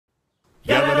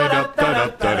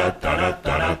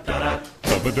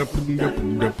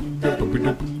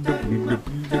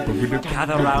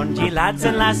Gather round, ye lads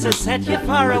and lasses, set ye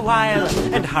for a while,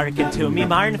 and hearken to me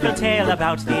mournful tale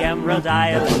about the Emerald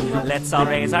Isle. Let's all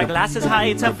raise our glasses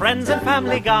high to friends and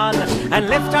family gone, and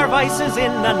lift our voices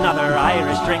in another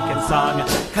Irish drinking song.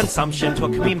 Consumption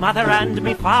took me mother and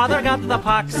me father got the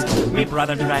pox. Me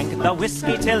brother drank the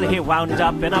whiskey till he wound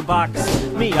up in a box.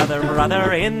 Me other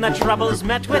brother in the troubles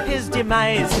met with his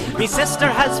demise. Me sister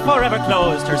has forever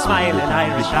closed her smiling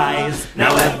Irish eyes.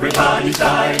 Now everybody's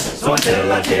died, so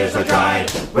until our tears are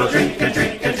dried, we'll drink and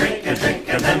drink and drink and drink,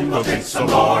 and then we'll drink some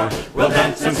more. We'll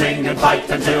dance and sing and fight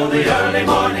until the early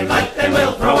morning light. Then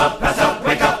we'll throw up, pass out,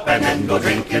 wake up, and then go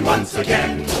drinking once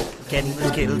again. Kenny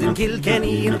was killed in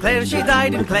Kilkenny, and Clare she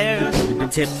died in Clare.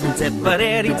 Tip and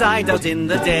Tipperary died out in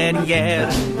the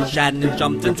derriere. Shannon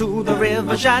jumped into the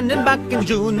river Shannon back in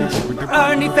June.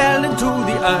 Ernie fell into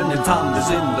the urn, and Tom is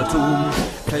in the tomb.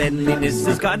 Cleanliness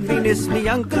is godliness, me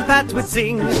Uncle Pat would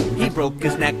sing. He broke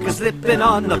his neck a-slipping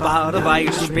on a bar of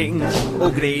Irish Spring.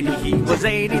 O'Grady, he was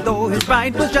 80, though his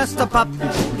bride was just a pup.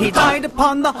 He died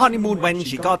upon the honeymoon when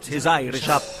she got his Irish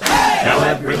up. Now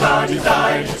everybody's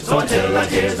died, so until our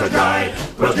tears are dried,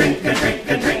 we'll drink and drink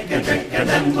and drink and drink, and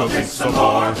then we'll drink some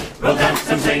more. We'll dance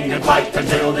and sing and fight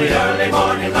until the early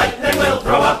morning light. Then we'll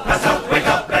throw up, pass out, wake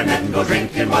up, and then go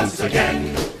drinking once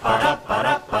again.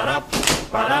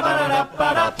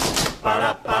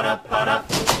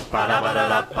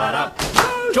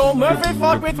 Joe Murphy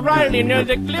fought with Riley near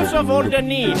the cliffs of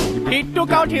Alderney. He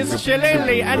took out his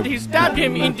shillelagh and he stabbed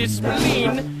him in the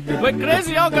spleen. My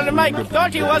crazy Uncle Mike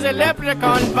thought he was a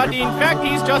leprechaun, but in fact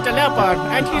he's just a leopard,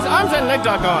 and his arms and legs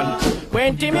are gone.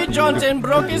 When Timmy Johnson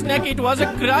broke his neck, it was a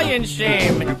crying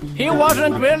shame. He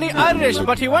wasn't really Irish,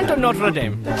 but he went to Notre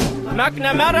Dame.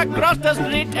 McNamara crossed the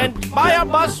street and by a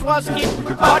bus was hit,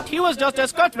 but he was just a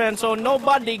Scotsman, so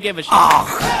nobody gave a shit.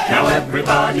 Now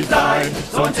everybody's died,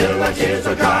 so until our tears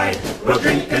are dried, we'll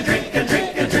drink and drink and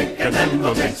drink and drink, and then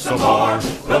we'll drink some more.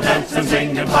 We'll dance and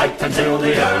sing and fight until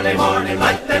the early morning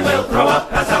light. Then we'll throw up,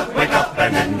 pass out, wake up,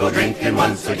 and then go drinking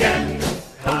once again.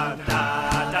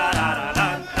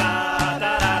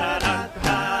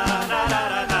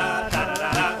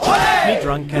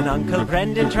 Drunken Uncle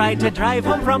Brendan tried to drive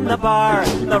home from the bar.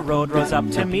 The road rose up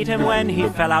to meet him when he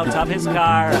fell out of his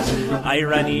car.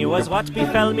 Irony was what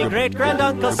befell me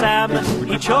great-grand-uncle Sam.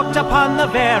 He choked upon the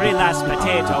very last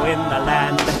potato in the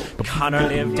land. Connor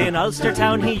lived in Ulster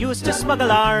town, he used to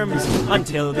smuggle arms,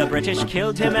 until the British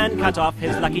killed him and cut off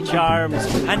his lucky charms.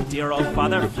 And dear old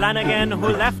Father Flanagan, who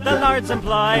left the Lord's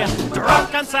employ,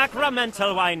 drunk on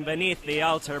sacramental wine beneath the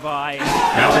altar boy.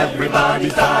 Now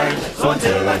everybody's died, so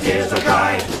until our tears are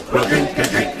dried, we'll drink and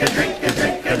drink and drink and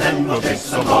drink, and then we'll drink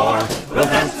some more. We'll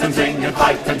dance and sing and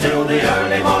fight until the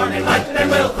early morning light. Then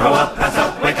we'll throw up, pass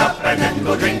out, wake up, and then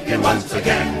go drinking once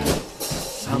again.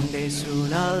 Someday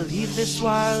soon I'll leave this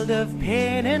world of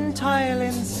pain and toil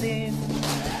and sin.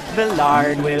 The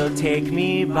Lord will take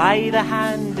me by the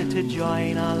hand to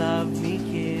join all of me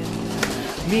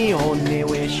kin. Me only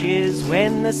wish is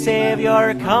when the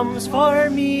Saviour comes for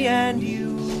me and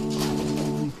you.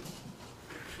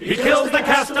 He kills the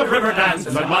cast of Riverdance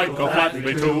and Michael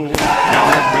Flatley too. Now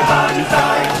everybody's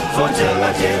died, so until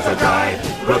our tears are dried,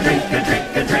 we'll drink and drink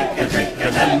and drink and drink,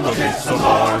 and then we'll drink some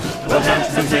more. We'll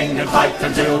dance and sing and fight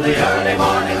until the early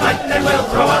morning light. Then we'll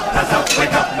throw up, pass out,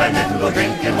 wake up, and then go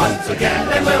drinking once again.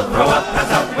 Then we'll throw up, pass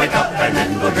out, wake up, and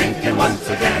then go drinking once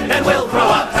again. Then we'll